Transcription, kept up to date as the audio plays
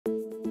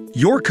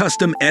Your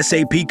custom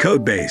SAP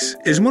codebase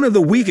is one of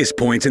the weakest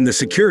points in the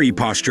security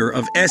posture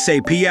of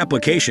SAP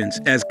applications,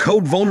 as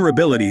code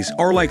vulnerabilities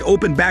are like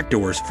open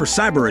backdoors for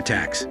cyber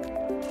attacks.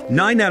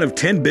 9 out of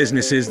 10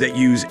 businesses that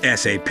use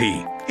SAP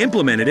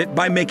implemented it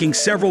by making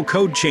several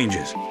code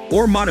changes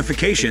or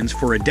modifications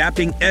for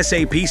adapting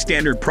SAP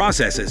standard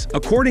processes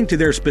according to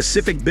their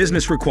specific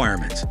business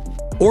requirements.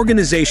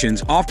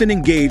 Organizations often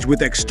engage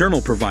with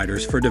external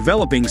providers for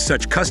developing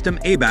such custom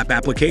ABAP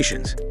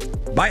applications.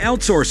 By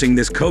outsourcing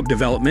this code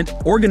development,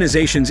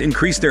 organizations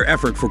increase their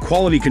effort for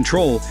quality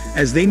control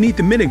as they need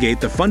to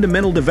mitigate the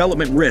fundamental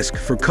development risk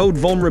for code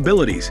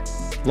vulnerabilities,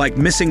 like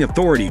missing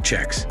authority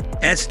checks,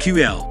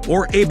 SQL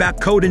or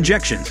ABAP code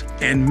injections,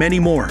 and many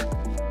more.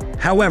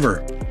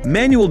 However,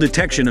 manual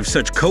detection of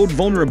such code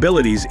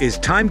vulnerabilities is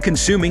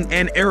time-consuming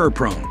and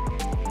error-prone.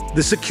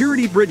 The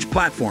SecurityBridge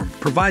Platform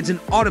provides an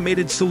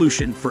automated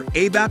solution for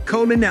ABAP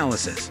code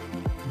analysis.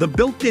 The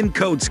built-in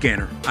code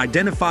scanner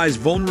identifies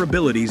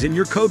vulnerabilities in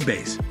your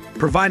codebase,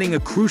 providing a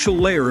crucial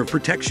layer of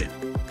protection.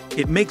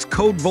 It makes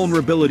code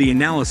vulnerability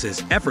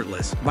analysis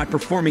effortless by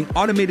performing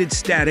automated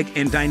static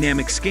and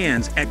dynamic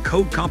scans at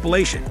code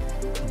compilation.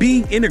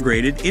 Being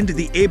integrated into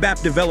the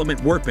ABAP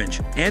development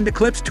workbench and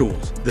Eclipse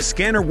tools, the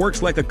scanner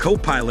works like a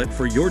co-pilot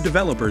for your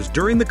developers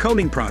during the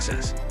coding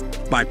process.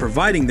 By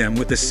providing them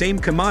with the same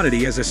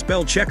commodity as a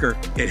spell checker,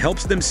 it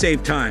helps them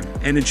save time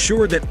and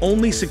ensure that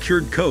only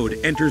secured code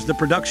enters the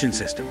production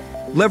system.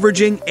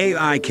 Leveraging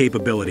AI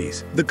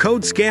capabilities, the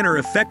code scanner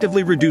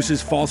effectively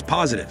reduces false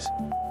positives,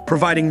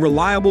 providing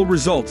reliable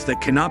results that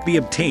cannot be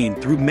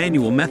obtained through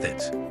manual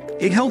methods.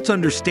 It helps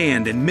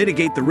understand and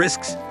mitigate the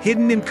risks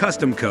hidden in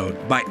custom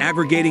code by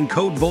aggregating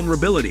code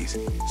vulnerabilities,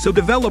 so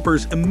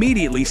developers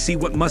immediately see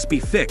what must be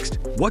fixed,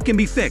 what can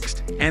be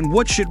fixed, and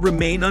what should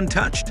remain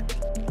untouched.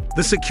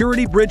 The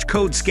SecurityBridge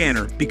Code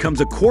Scanner becomes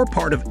a core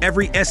part of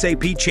every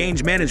SAP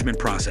change management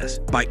process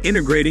by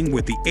integrating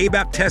with the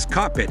ABAP Test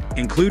Cockpit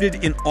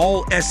included in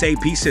all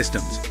SAP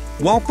systems.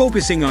 While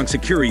focusing on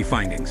security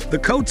findings, the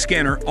Code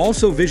Scanner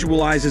also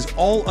visualizes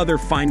all other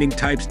finding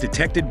types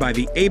detected by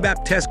the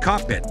ABAP Test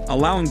Cockpit,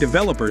 allowing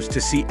developers to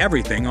see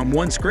everything on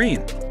one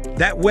screen.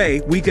 That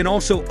way, we can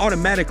also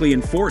automatically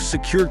enforce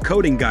secure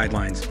coding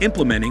guidelines,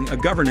 implementing a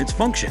governance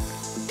function.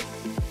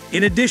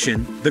 In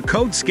addition, the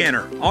Code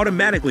Scanner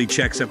automatically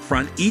checks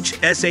upfront each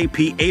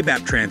SAP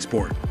ABAP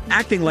transport,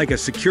 acting like a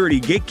security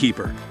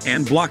gatekeeper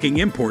and blocking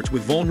imports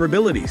with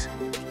vulnerabilities.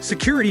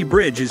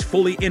 SecurityBridge is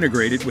fully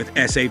integrated with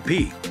SAP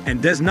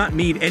and does not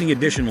need any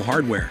additional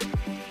hardware.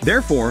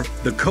 Therefore,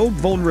 the code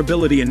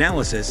vulnerability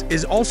analysis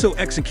is also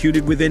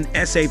executed within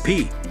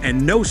SAP,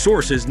 and no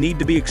sources need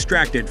to be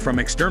extracted from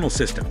external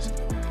systems.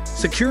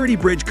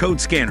 SecurityBridge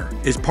Code Scanner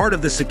is part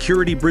of the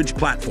SecurityBridge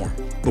Platform,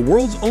 the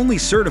world's only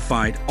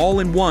certified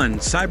all-in-one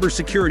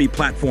cybersecurity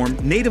platform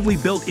natively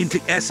built into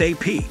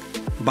SAP.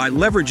 By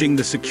leveraging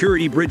the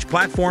SecurityBridge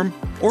Platform,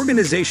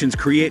 organizations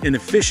create an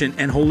efficient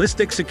and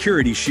holistic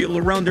security shield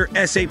around their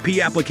SAP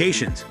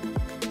applications.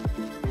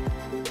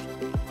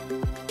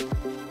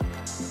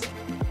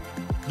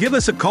 Give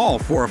us a call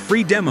for a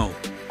free demo,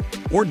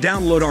 or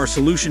download our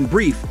solution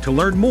brief to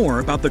learn more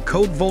about the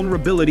Code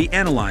Vulnerability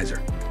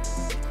Analyzer.